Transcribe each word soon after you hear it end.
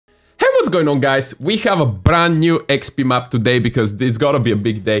What's going on, guys? We have a brand new XP map today because it's gotta be a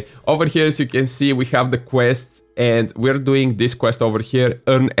big day. Over here, as you can see, we have the quests and we're doing this quest over here,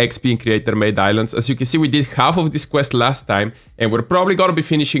 earn XP in creator made islands. As you can see, we did half of this quest last time and we're probably gonna be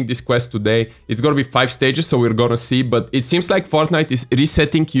finishing this quest today. It's gonna be 5 stages, so we're gonna see, but it seems like Fortnite is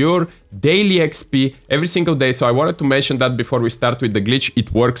resetting your daily XP every single day. So I wanted to mention that before we start with the glitch.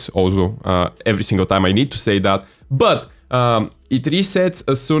 It works also every single time. I need to say that, but it resets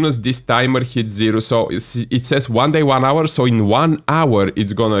as soon as this timer hits 0. So it says 1 day, 1 hour. So in 1 hour,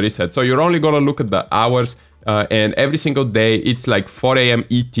 it's gonna reset. So you're only gonna look at the hours. And every single day, it's like 4 AM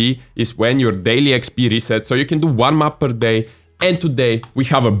ET is when your daily XP resets. So you can do 1 map per day. And today we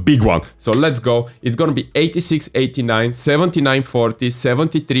have a big one. So let's go. It's gonna be 86, 89, 79, 40,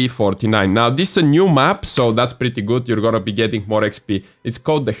 73, 49. Now this is a new map, so that's pretty good. You're gonna be getting more XP. It's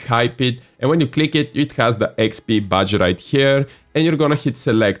called the High Pit. And when you click it, it has the XP badge right here. And you're gonna hit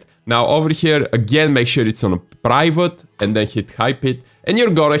select. Now over here, again, make sure it's on a private and then hit High Pit. And you're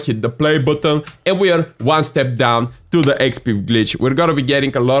gonna hit the play button. And we are 1 step down to the XP glitch. We're gonna be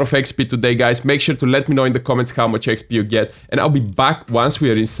getting a lot of XP today, guys. Make sure to let me know in the comments how much XP you get. And I'll be back once we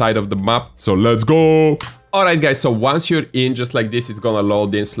are inside of the map. So let's go! Alright guys, so once you're in, just like this, it's gonna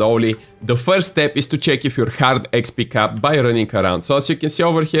load in slowly. The first step is to check if you're hard XP capped by running around. So as you can see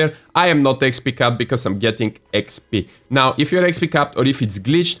over here, I am not XP capped because I'm getting XP. Now, if you're XP capped or if it's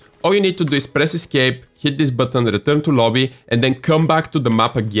glitched, all you need to do is press escape, hit this button, return to lobby, and then come back to the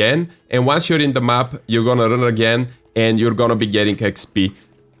map again. And once you're in the map, you're gonna run again and you're gonna be getting XP.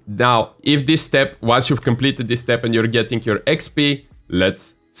 Now, if this step, once you've completed this step and you're getting your XP,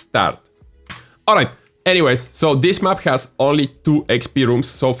 let's start. Alright. Anyways, so this map has only 2 XP rooms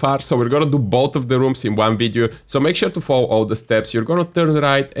so far, so we're gonna do both of the rooms in one video. So make sure to follow all the steps. You're gonna turn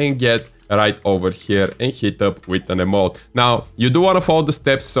right and get right over here and hit up with an emote. Now, you do wanna follow the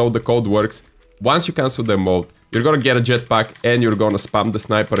steps so the code works. Once you cancel the emote, you're gonna get a jetpack and you're gonna spam the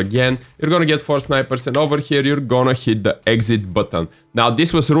sniper again. You're gonna get 4 snipers and over here you're gonna hit the exit button. Now,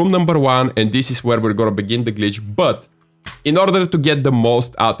 this was room number 1 and this is where we're gonna begin the glitch, but in order to get the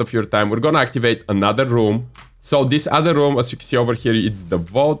most out of your time, we're gonna activate another room. So this other room, as you can see over here, it's the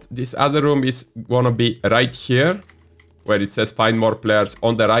vault. This other room is gonna be right here, where it says find more players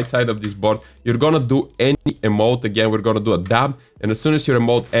on the right side of this board. You're gonna do any emote. Again, we're gonna do a dab. And as soon as your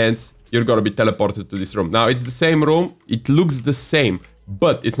emote ends, you're gonna be teleported to this room. Now, it's the same room. It looks the same,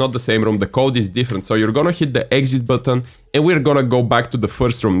 but it's not the same room. The code is different. So you're gonna hit the exit button and we're gonna go back to the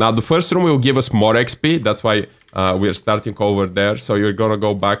first room. Now, the first room will give us more XP. That's why we're starting over there. So you're gonna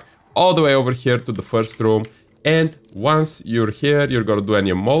go back all the way over here to the first room. And once you're here, you're gonna do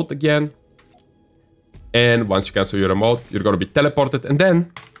any emote again. And once you cancel your emote, you're gonna be teleported. And then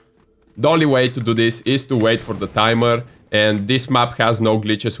the only way to do this is to wait for the timer. And this map has no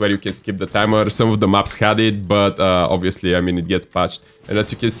glitches where you can skip the timer. Some of the maps had it, but obviously, I mean, it gets patched. And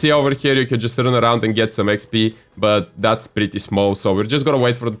as you can see over here, you can just run around and get some XP, but that's pretty small. So we're just gonna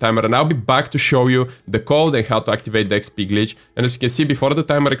wait for the timer and I'll be back to show you the code and how to activate the XP glitch. And as you can see, before the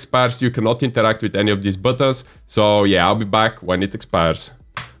timer expires, you cannot interact with any of these buttons. So yeah, I'll be back when it expires.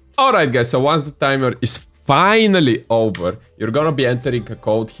 Alright guys, so once the timer is finally over, you're gonna be entering a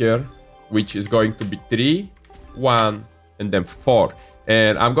code here, which is going to be 3, 1, and then 4.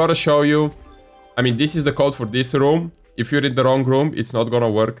 And I'm gonna show you, I mean, this is the code for this room. If you're in the wrong room, it's not gonna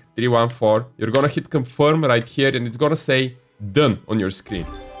work. 314. You're gonna hit confirm right here and it's gonna say done on your screen.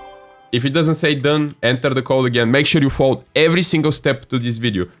 If it doesn't say done, enter the code again. Make sure you followed every single step to this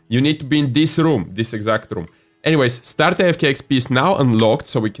video. You need to be in this room, this exact room. Anyways, start AFK XP is now unlocked,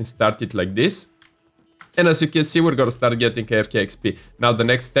 so we can start it like this. And as you can see, we're gonna start getting AFK XP. Now, the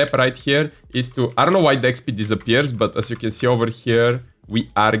next step right here is to... I don't know why the XP disappears, but as you can see over here, we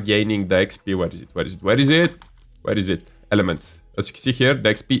are gaining the XP. Where is it? Where is it? Where is it? Where is it? Elements. As you can see here, the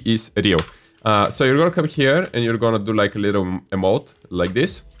XP is real. So you're gonna come here and you're gonna do like a little emote like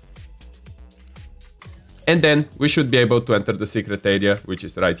this. And then we should be able to enter the secret area, which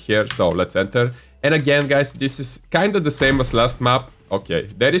is right here. So let's enter. And again, guys, this is kind of the same as last map. Okay,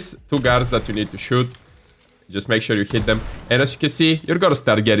 there is 2 guards that you need to shoot. Just make sure you hit them. And as you can see, you're gonna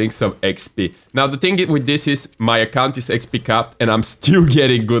start getting some XP. Now, the thing with this is my account is XP capped and I'm still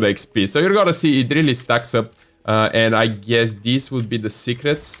getting good XP. So you're gonna see it really stacks up. And I guess these would be the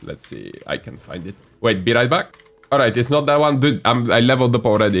secrets. Let's see, I can find it. Wait, be right back. Alright, it's not that one. Dude, I leveled up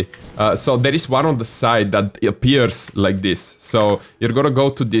already. So there is one on the side that appears like this. So you're gonna go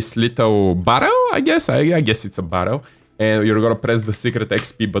to this little barrel, I guess. I guess it's a barrel. And you're gonna press the secret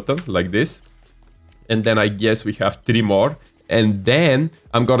XP button like this. And then I guess we have 3 more. And then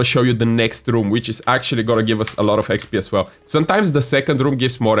I'm gonna show you the next room, which is actually gonna give us a lot of XP as well. Sometimes the second room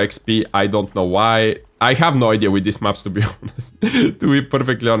gives more XP. I don't know why. I have no idea with these maps, to be honest. To be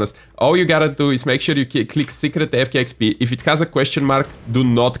perfectly honest. All you gotta do is make sure you click Secret AFK XP. If it has a question mark, do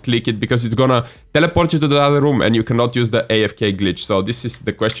not click it because it's gonna teleport you to the other room and you cannot use the AFK glitch. So this is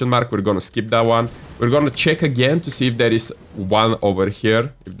the question mark. We're gonna skip that one. We're gonna check again to see if there is one over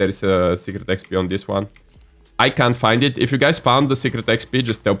here. If there is a Secret XP on this one. I can't find it. If you guys found the Secret XP,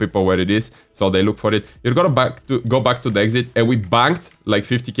 just tell people where it is so they look for it. You're gonna go back to the exit, and we banked like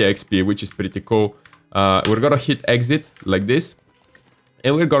 50k XP, which is pretty cool. We're gonna hit exit like this,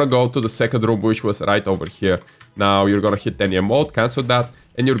 and we're gonna go to the second room, which was right over here. Now you're gonna hit any mode, cancel that,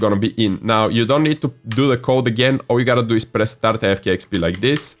 and you're gonna be in. Now you don't need to do the code again. All you gotta do is press start AFK XP like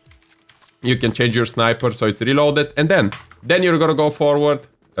this. You can change your sniper so it's reloaded, and then you're gonna go forward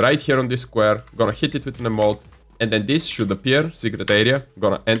right here on this square, gonna hit it with an emote, and then this should appear, secret area,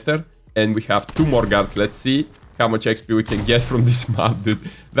 gonna enter, and we have 2 more guards. Let's see how much XP we can get from this map, dude.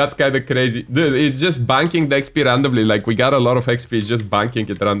 That's kind of crazy. Dude, it's just banking the XP randomly, like we got a lot of XP, it's just banking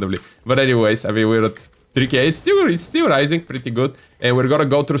it randomly. But anyways, I mean, we're at 3k, it's still rising pretty good, and we're gonna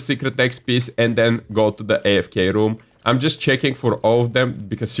go through secret XPs and then go to the AFK room. I'm just checking for all of them,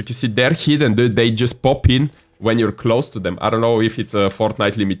 because you can see they're hidden, dude. They just pop in when you're close to them. I don't know if it's a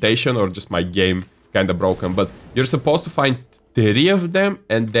Fortnite limitation or just my game kind of broken, but you're supposed to find 3 of them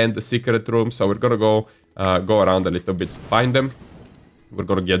and then the secret room. So we're gonna go around a little bit to find them. We're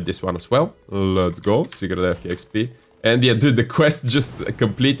gonna get this one as well. Let's go, secret AFK XP. And yeah, dude, the quest just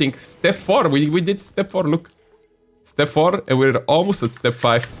completing step 4. We did step 4, look. Step 4, and we're almost at step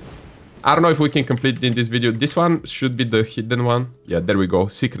 5. I don't know if we can complete it in this video. This one should be the hidden one. Yeah, there we go.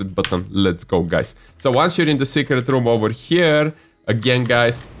 Secret button. Let's go, guys. So once you're in the secret room over here, again,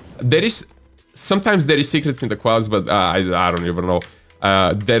 guys, there is... Sometimes there is secrets in the clouds, but I don't even know.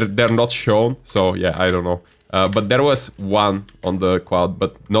 They're not shown, so yeah, I don't know. But there was one on the cloud,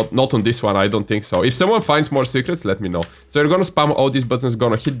 but not on this one, I don't think so. If someone finds more secrets, let me know. So you're gonna spam all these buttons,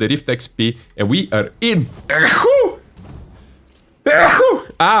 gonna hit the Rift XP, and we are in!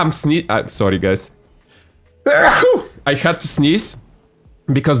 I'm sorry, guys. I had to sneeze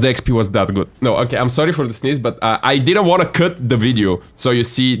because the XP was that good. No, okay, I'm sorry for the sneeze, but I didn't want to cut the video. So you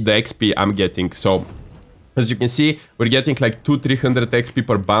see the XP I'm getting. So as you can see, we're getting like 200-300 XP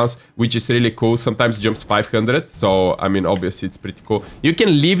per bounce, which is really cool. Sometimes jumps 500. So, I mean, obviously it's pretty cool. You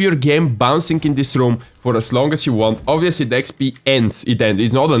can leave your game bouncing in this room for as long as you want. Obviously the XP ends. It ends.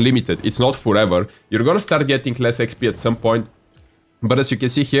 It's not unlimited. It's not forever. You're gonna start getting less XP at some point. But as you can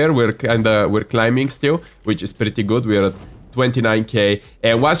see here, we're climbing still, which is pretty good. We're at 29k,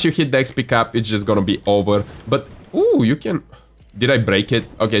 and once you hit the XP cap, it's just gonna be over. But ooh, you can... Did I break it?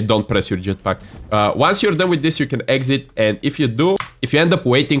 Okay, don't press your jetpack. Once you're done with this, you can exit, and if you end up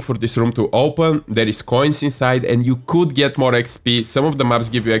waiting for this room to open, there is coins inside, and you could get more XP. Some of the maps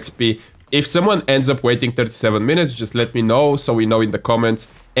give you XP. If someone ends up waiting 37 minutes, just let me know so we know in the comments.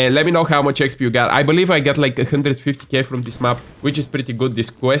 And let me know how much XP you got. I believe I got like 150k from this map, which is pretty good. This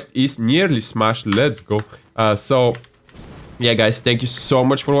quest is nearly smashed. Let's go. So, yeah, guys, thank you so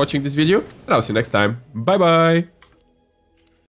much for watching this video. And I'll see you next time. Bye-bye.